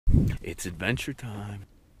It's adventure time.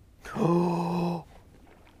 Oh!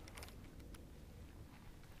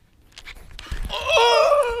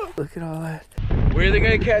 Look at all that. We're either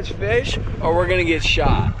gonna catch fish or we're gonna get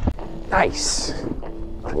shot. Nice.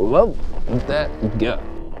 Well, let that go.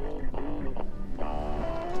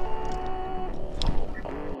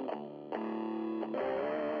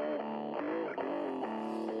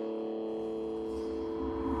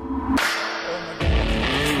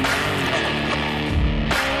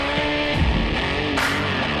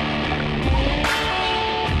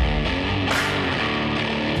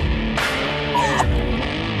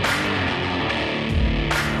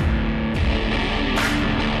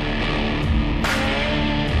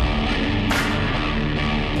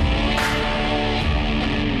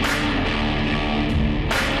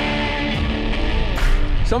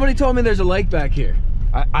 Somebody told me there's a lake back here.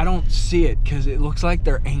 I don't see it because it looks like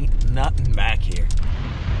there ain't nothing back here.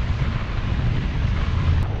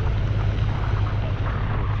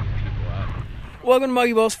 Welcome to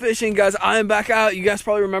mikeybalzz fishing, guys. I am back out. You guys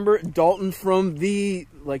probably remember Dalton from the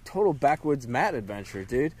total backwoods mat adventure,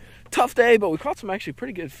 dude. Tough day, but we caught some actually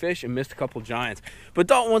pretty good fish and missed a couple giants. But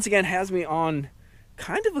Dalton once again has me on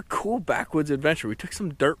kind of a cool backwoods adventure. We took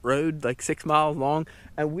some dirt road like 6 miles long,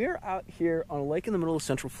 and we're out here on a lake in the middle of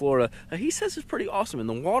Central Florida that he says is pretty awesome. And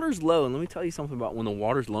the water's low, and let me tell you something about when the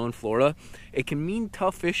water's low in Florida. It can mean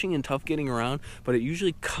tough fishing and tough getting around, but it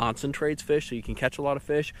usually concentrates fish so you can catch a lot of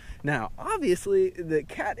fish. Now, obviously, the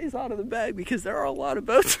cat is out of the bag because there are a lot of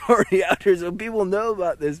boats already out here, so people know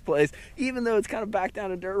about this place, even though it's kind of back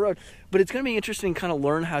down a dirt road. But it's going to be interesting to kind of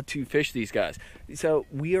learn how to fish these guys. So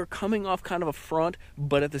we are coming off kind of a front,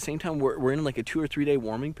 but at the same time, we're in like a 2 or 3 day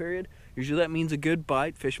warming period. Usually that means a good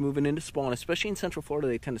bite, fish moving into spawn, especially in Central Florida.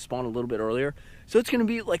 They tend to spawn a little bit earlier. So it's going to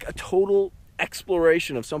be like a total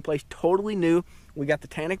exploration of someplace totally new. We got the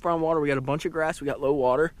tannic brown water. We got a bunch of grass. We got low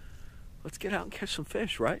water. Let's get out and catch some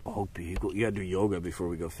fish, right? Oh, Beagle, you got to do yoga before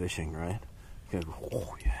we go fishing, right? You gotta go,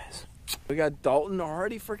 oh, yes. We got Dalton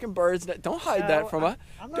already freaking birds. Don't hide that from us.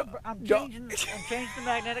 I'm changing the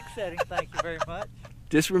magnetic setting. Thank you very much.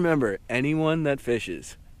 Just remember, anyone that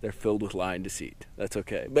fishes, they're filled with lie and deceit. That's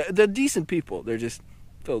okay. But they're decent people. They're just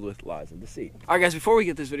filled with lies and deceit. All right, guys, before we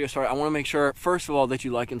get this video started, I want to make sure, first of all, that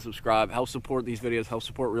you like and subscribe. Help support these videos. Help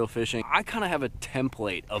support real fishing. I kind of have a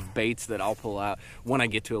template of baits that I'll pull out when I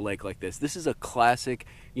get to a lake like this. This is a classic,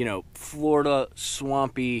 you know, Florida,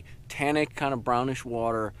 swampy, tannic, kind of brownish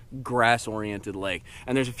water, grass-oriented lake.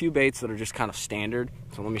 And there's a few baits that are just kind of standard.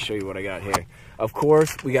 So let me show you what I got here. Of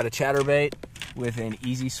course, we got a chatterbait with an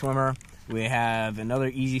easy swimmer. We have another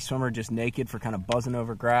easy swimmer just naked for kind of buzzing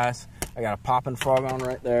over grass. I got a popping frog on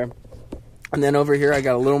right there. And then over here, I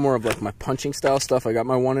got a little more of like my punching style stuff. I got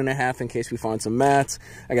my 1.5 in case we find some mats.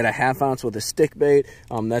 I got a 1/2 ounce with a stick bait.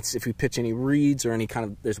 That's if we pitch any reeds or any kind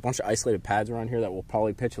of, there's a bunch of isolated pads around here that we'll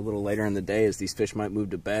probably pitch a little later in the day as these fish might move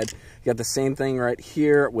to bed. You got the same thing right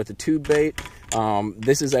here with a tube bait.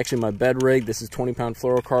 This is actually my bed rig. This is 20-pound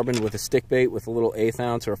fluorocarbon with a stick bait with a little 1/8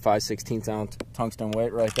 ounce or a 5/16 ounce tungsten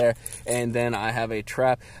weight right there. And then I have a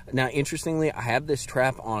trap. Now, interestingly, I have this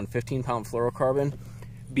trap on 15-pound fluorocarbon.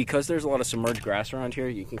 Because there's a lot of submerged grass around here,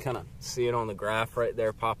 you can kind of see it on the graph right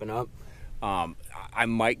there popping up. I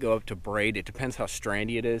might go up to braid. It depends how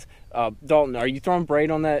strandy it is. Dalton, are you throwing braid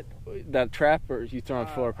on that trap, or are you throwing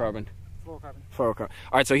fluorocarbon? Fluorocarbon. All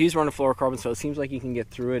right, so he's running fluorocarbon, so it seems like he can get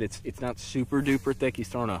through it. It's not super duper thick. He's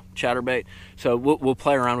throwing a chatterbait, so we'll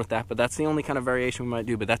play around with that. But that's the only kind of variation we might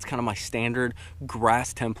do. But that's kind of my standard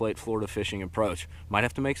grass template Florida fishing approach. Might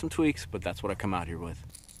have to make some tweaks, but that's what I come out here with.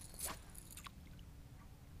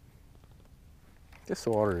 This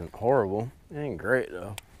water isn't horrible. It ain't great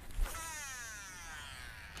though.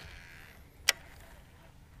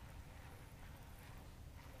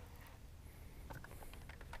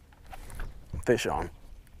 Fish on.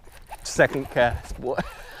 Second cast, boy.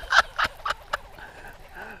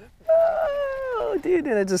 Oh, dude,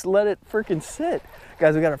 and I just let it freaking sit.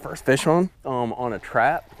 Guys, we got our first fish on a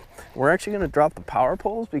trap. We're actually gonna drop the power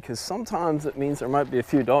poles because sometimes it means there might be a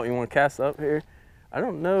few. Dalton, you wanna cast up here? I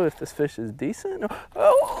don't know if this fish is decent.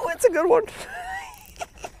 Oh, it's a good one.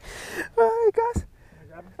 All right, guys.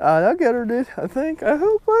 I'll get her, dude. I think. I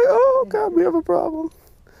hope. Oh, God, we have a problem.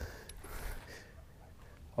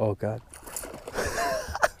 Oh, God.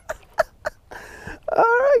 All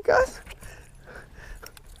right, guys.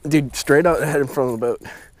 Dude, straight out ahead in front of the boat.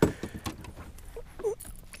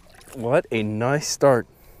 What a nice start.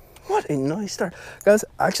 What a nice start. Guys,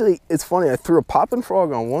 actually, it's funny. I threw a popping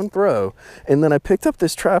frog on one throw, and then I picked up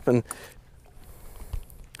this trap, and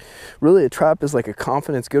really a trap is like a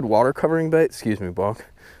confidence good water covering bait. Excuse me, Buck.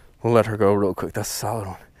 We'll let her go real quick. That's a solid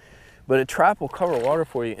one. but a trap will cover water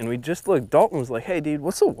for you. And we just looked, Dalton was like, hey dude,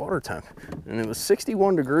 what's the water temp? And it was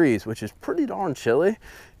 61 degrees, which is pretty darn chilly.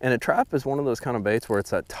 And a trap is one of those kind of baits where it's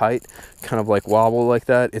that tight, kind of like wobble like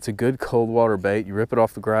that. It's a good cold water bait. You rip it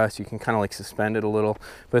off the grass, you can kind of like suspend it a little,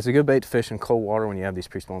 but it's a good bait to fish in cold water when you have these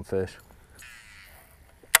pre-spawn fish.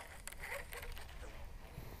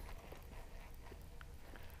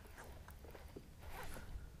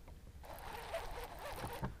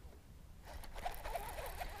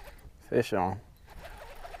 Fish on.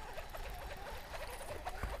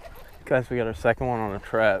 Guys, we got our second one on a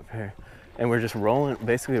trap here. And we're just rolling,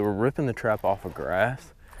 basically we're ripping the trap off of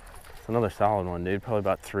grass. It's another solid one, dude, probably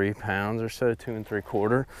about 3 pounds or so, 2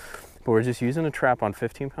 3/4. But we're just using a trap on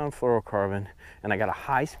 15-pound fluorocarbon. And I got a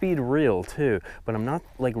high-speed reel too, but I'm not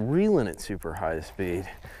like reeling it super high speed.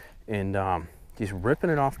 And just ripping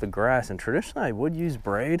it off the grass. And traditionally I would use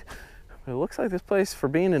braid, but it looks like this place, for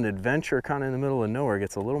being an adventure kind of in the middle of nowhere,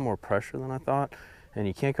 gets a little more pressure than I thought. And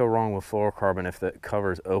you can't go wrong with fluorocarbon if the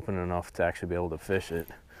cover is open enough to actually be able to fish it.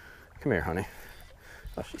 Come here, honey.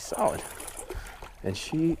 Oh, she's solid. And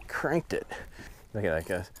she cranked it. Look at that,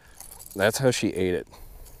 guys. That's how she ate it.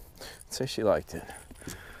 Let's say she liked it.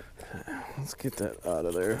 Let's get that out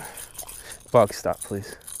of there. Bug, stop,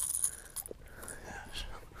 please.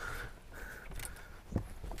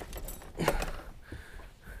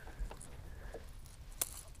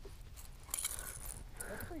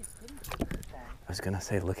 I was gonna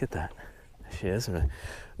say, look at that. She is.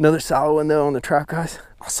 Another solid one though on the trap, guys.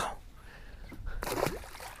 Awesome.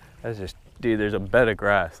 That's just, dude, there's a bed of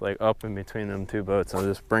grass like up in between them two boats. I was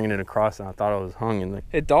just bringing it across and I thought I was hung. And like,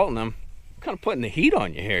 hey Dalton, I'm kind of putting the heat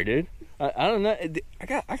on you here, dude. I don't know. I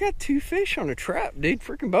got 2 fish on a trap, dude.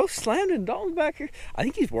 Freaking both slammed and Dalton's back here. I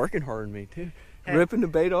think he's working hard on me too. Hey, ripping the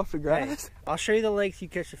bait off the grass. Hey, I'll show you the lakes you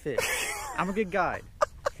catch the fish. I'm a good guide.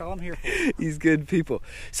 That's all I'm here for. He's good people.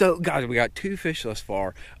 So guys, we got 2 fish thus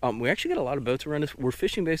far. We actually got a lot of boats around us. We're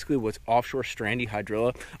fishing basically what's offshore strandy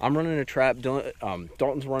hydrilla. I'm running a trap.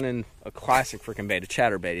 Dalton's running a classic freaking bait, a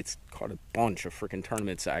chatterbait. It's caught a bunch of freaking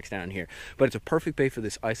tournament sacks down here, but it's a perfect bait for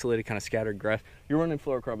this isolated kind of scattered grass. You're running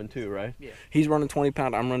fluorocarbon too, right? Yeah. He's running 20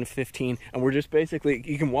 pound. I'm running 15, and we're just basically,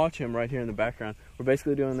 you can watch him right here in the background. We're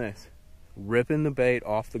basically doing this. Ripping the bait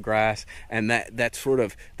off the grass, and that sort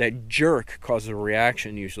of that jerk causes a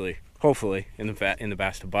reaction usually, hopefully, in the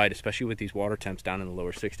bass to bite, especially with these water temps down in the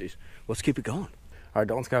lower 60s. Let's keep it going. All right,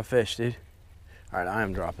 Dalton's got fish, dude. All right, I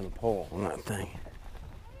am dropping the pole on that thing.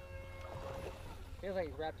 Feels like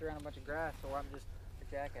he's wrapped around a bunch of grass, so I'm just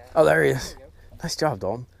a jackass. Oh, there he is. Nice job,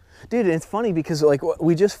 Dalton. Dude, it's funny because like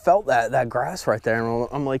we just felt that grass right there, and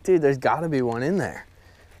I'm like, dude, there's got to be one in there.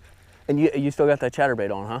 And you still got that chatterbait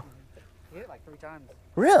on, huh? Hit it like 3 times.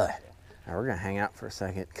 Really? Yeah. All right, we're gonna hang out for a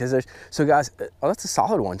second because so guys, oh, that's a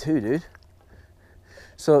solid one too, dude.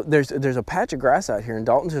 So there's a patch of grass out here, and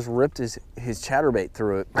Dalton just ripped his chatterbait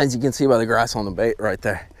through it, as you can see by the grass on the bait right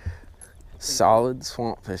there. Solid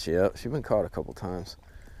swamp fish. Yep, she's been caught a couple times.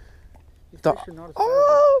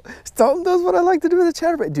 Oh, Dalton does what I like to do with a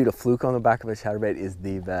chatterbait. Dude, a fluke on the back of a chatterbait is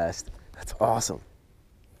the best. That's awesome.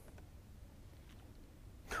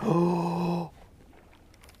 Oh.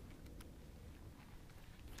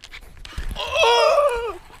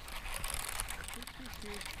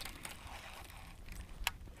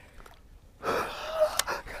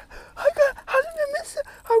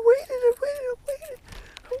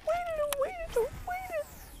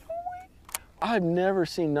 I've never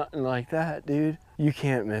seen nothing like that, dude. You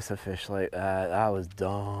can't miss a fish like that. That was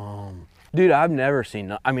dumb. Dude, I've never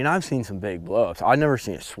seen, I mean, I've seen some big blow-ups. I've never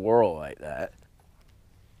seen a swirl like that.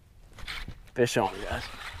 Fish on, guys.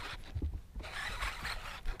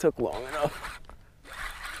 Took long enough.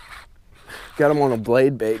 Got him on a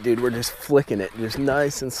blade bait, dude. We're just flicking it, just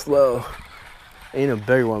nice and slow. Ain't a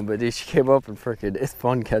big one, but dude, she came up and freaking, it's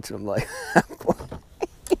fun catching them like that.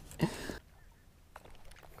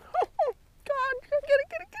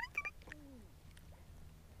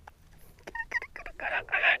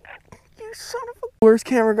 Son of a worst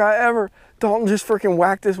camera guy ever. Dalton just freaking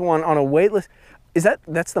whacked this one on a weightless.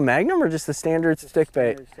 That's the Magnum or just the standard stick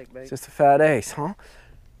bait? It's just a fat ace, huh?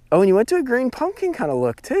 Oh, and you went to a green pumpkin kind of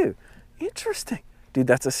look too. Interesting. Dude,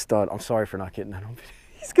 that's a stud. I'm sorry for not getting that on video.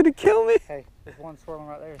 He's gonna kill me. Hey, there's one swirling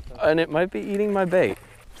right there. So. And it might be eating my bait.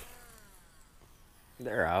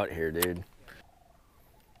 They're out here, dude.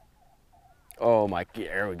 Oh my,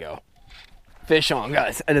 there we go. Fish on,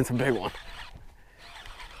 guys. And it's a big one.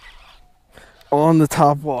 On the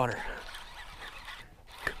top water.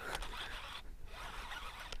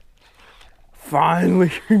 Finally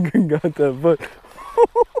got that, but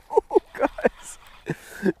guys,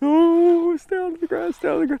 Oh, it's down to the grass,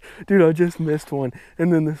 down to the grass. Dude, I just missed one.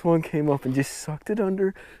 And then this one came up and just sucked it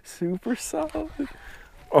under. Super solid.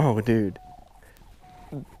 Oh, dude.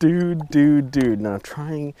 Dude. Now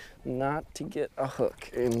trying not to get a hook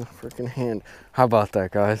in the freaking hand. How about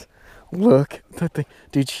that, guys? Look, that thing.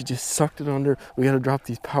 Dude, she just sucked it under. We gotta drop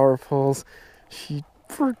these power poles. She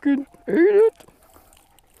freaking ate it.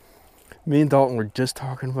 Me and Dalton were just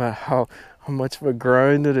talking about how much of a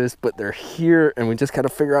grind it is, but they're here and we just gotta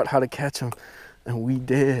figure out how to catch them. And we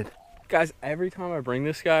did. Guys, every time I bring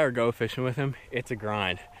this guy or go fishing with him, it's a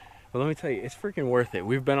grind. But let me tell you, it's freaking worth it.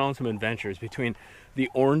 We've been on some adventures between the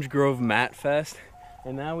Orange Grove Mat Fest,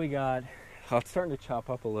 and now we got, oh, it's starting to chop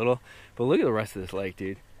up a little, but look at the rest of this lake,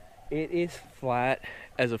 dude. It is flat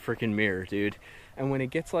as a freaking mirror, dude. And when it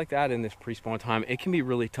gets like that in this pre-spawn time, it can be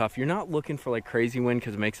really tough. You're not looking for like crazy wind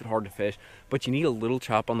because it makes it hard to fish, but you need a little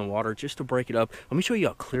chop on the water just to break it up. Let me show you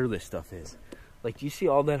how clear this stuff is. Like, do you see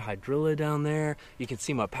all that hydrilla down there? You can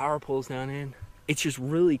see my power poles down in. It's just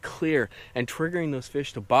really clear, and triggering those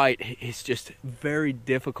fish to bite is just very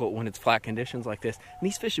difficult when it's flat conditions like this. And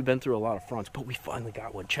these fish have been through a lot of fronts, but we finally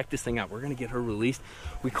got one. Check this thing out. We're gonna get her released.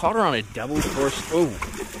 We caught her on a devil's horse. Oh,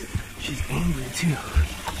 she's angry too.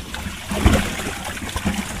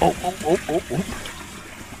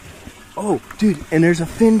 Oh, dude, and there's a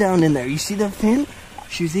fin down in there. You see the fin?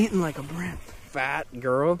 She's eating like a brim. Fat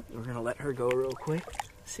girl. We're gonna let her go real quick.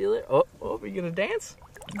 See you later. Oh, are you gonna dance?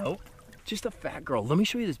 Nope. Just a fat girl. Let me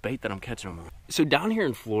show you this bait that I'm catching them on. So down here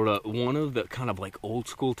in Florida, one of the kind of like old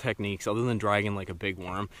school techniques, other than dragging like a big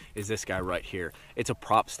worm, is this guy right here. It's a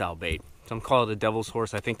prop style bait. Some call it a devil's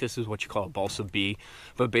horse. I think this is what you call a balsa bee.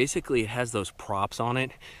 But basically it has those props on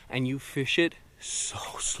it and you fish it so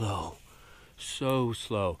slow. So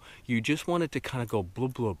slow. You just want it to kind of go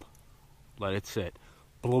blub blub. Let it sit.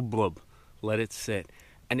 Blub blub. Let it sit.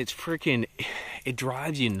 And it's freaking, it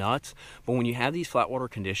drives you nuts. But when you have these flat water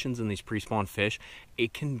conditions and these pre-spawn fish,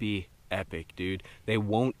 it can be epic, dude. They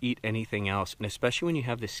won't eat anything else. And especially when you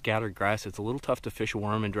have this scattered grass, it's a little tough to fish a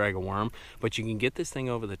worm and drag a worm. But you can get this thing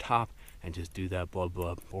over the top and just do that blub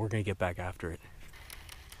blub. But we're gonna get back after it.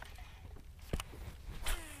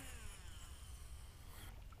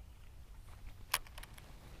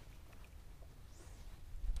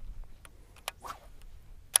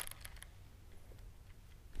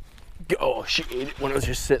 Oh, she ate it when it was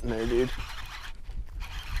just sitting there, dude.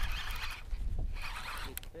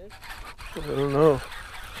 I don't know.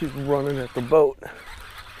 She's running at the boat.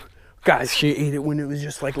 Guys, she ate it when it was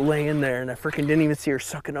just like laying there and I freaking didn't even see her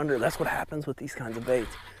suck it under. That's what happens with these kinds of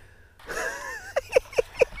baits.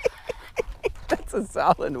 That's a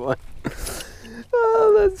solid one.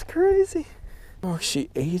 Oh, that's crazy. Oh, she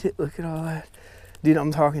ate it. Look at all that. Dude,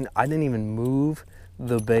 I'm talking, I didn't even move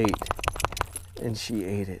the bait and she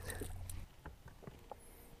ate it.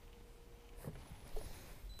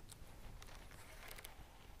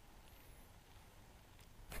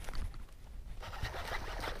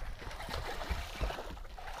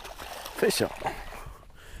 Fish on.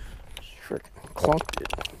 Freaking clunked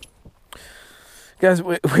it. Guys,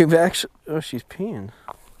 we've actually, oh, she's peeing.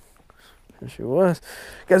 There she was.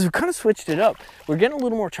 Guys, we've kind of switched it up. We're getting a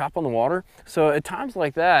little more chop on the water. So at times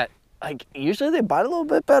like that, like usually they bite a little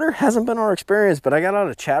bit better. Hasn't been our experience, but I got out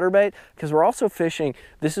a chatterbait because we're also fishing.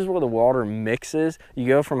 This is where the water mixes. You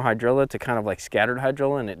go from hydrilla to kind of like scattered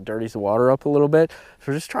hydrilla and it dirties the water up a little bit.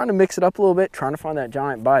 So we're just trying to mix it up a little bit, trying to find that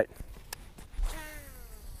giant bite.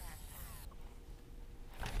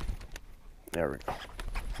 There we go.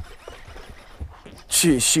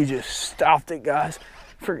 She just stopped it, guys.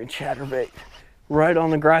 Freaking chatterbait. Right on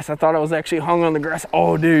the grass. I thought it was actually hung on the grass.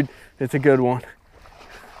 Oh, dude, it's a good one.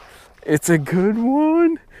 It's a good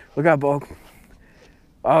one. Look out, Bo.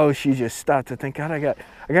 Oh, she just stopped it. Thank God I got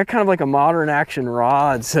kind of like a modern action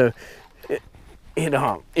rod, so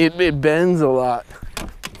it bends a lot. I'm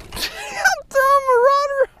throwing my rod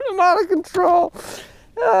around. I'm out of control.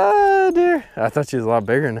 Oh, dear. I thought she was a lot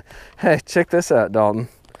bigger than that. Hey, check this out, Dalton.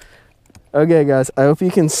 Okay, guys, I hope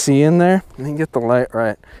you can see in there. Let me get the light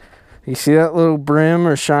right. You see that little brim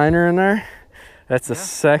or shiner in there? That's the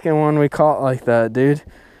second one we caught like that, dude.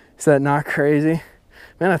 Is that not crazy?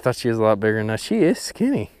 Man, I thought she was a lot bigger than that. She is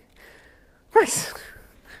skinny. Nice.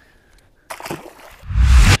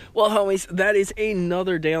 Well, homies, that is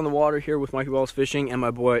another day on the water here with mikeybalzz Fishing and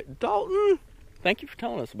my boy Dalton. Thank you for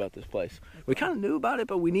telling us about this place. We kind of knew about it,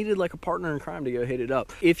 but we needed like a partner in crime to go hit it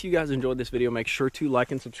up. If you guys enjoyed this video, make sure to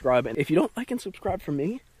like and subscribe. And if you don't like and subscribe for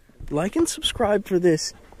me, like and subscribe for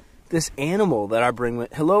this animal that I bring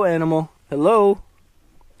with. Hello, animal. Hello.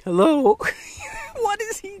 Hello. What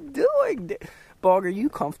is he doing? Bog, are you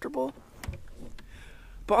comfortable?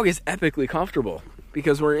 Bog is epically comfortable.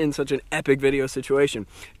 because we're in such an epic video situation.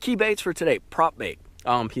 Key baits for today, prop bait.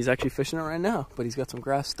 He's actually fishing it right now, but he's got some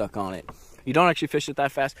grass stuck on it. You don't actually fish it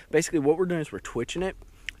that fast. Basically what we're doing is we're twitching it,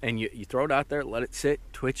 and you throw it out there, let it sit,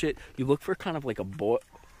 twitch it. You look for kind of like a boil.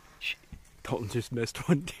 Dalton just missed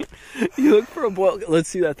one. You look for a boil. Let's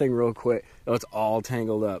see that thing real quick. Oh, it's all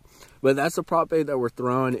tangled up. But that's the prop bait that we're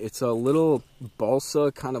throwing. It's a little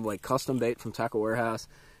balsa, kind of like custom bait from Tackle Warehouse.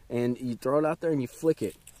 And you throw it out there and you flick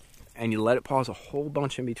it. And you let it pause a whole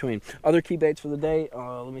bunch in between. Other key baits for the day.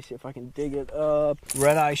 Let me see if I can dig it up.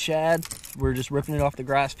 Red Eye Shad. We're just ripping it off the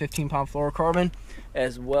grass. 15-pound fluorocarbon.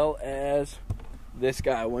 As well as this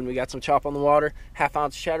guy, when we got some chop on the water, 1/2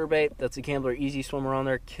 ounce chatterbait. That's a Gambler Easy Swimmer on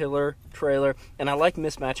there, killer trailer. And I like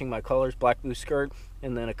mismatching my colors, black blue skirt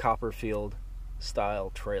and then a Copperfield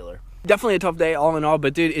style trailer. Definitely a tough day all in all,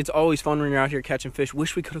 but dude, it's always fun when you're out here catching fish.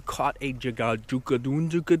 Wish we could have caught a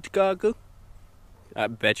jagaduka. I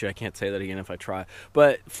bet you I can't say that again if I try.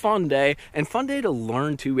 But fun day, and fun day to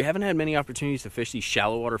learn too. We haven't had many opportunities to fish these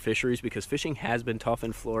shallow water fisheries because fishing has been tough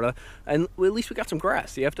in Florida. And at least we got some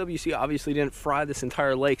grass. The FWC obviously didn't fry this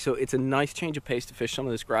entire lake, so it's a nice change of pace to fish some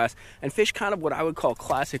of this grass and fish kind of what I would call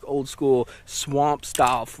classic old school swamp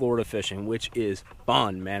style Florida fishing, which is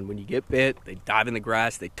fun, man. When you get bit, they dive in the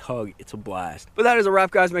grass, they tug, it's a blast. But that is a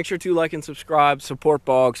wrap, guys. Make sure to like and subscribe, support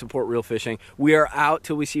bog, support real fishing. We are out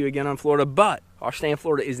till we see you again on Florida, but our stay in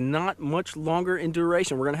Florida is not much longer in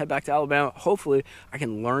duration. We're going to head back to Alabama. Hopefully, I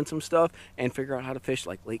can learn some stuff and figure out how to fish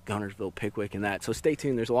like Lake Gunnersville, Pickwick, and that. So stay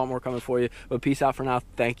tuned. There's a lot more coming for you. But peace out for now.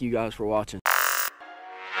 Thank you guys for watching.